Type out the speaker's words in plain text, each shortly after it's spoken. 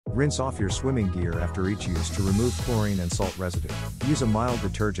Rinse off your swimming gear after each use to remove chlorine and salt residue. Use a mild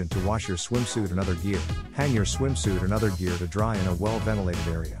detergent to wash your swimsuit and other gear. Hang your swimsuit and other gear to dry in a well-ventilated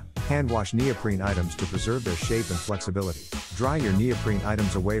area. Hand wash neoprene items to preserve their shape and flexibility. Dry your neoprene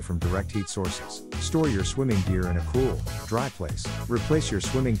items away from direct heat sources. Store your swimming gear in a cool, dry place. Replace your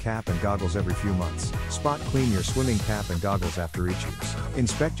swimming cap and goggles every few months. Spot clean your swimming cap and goggles after each use.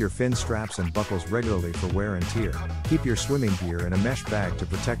 Inspect your fin straps and buckles regularly for wear and tear. Keep your swimming gear in a mesh bag to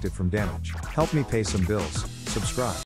protect it from damage. Help me pay some bills. Subscribe.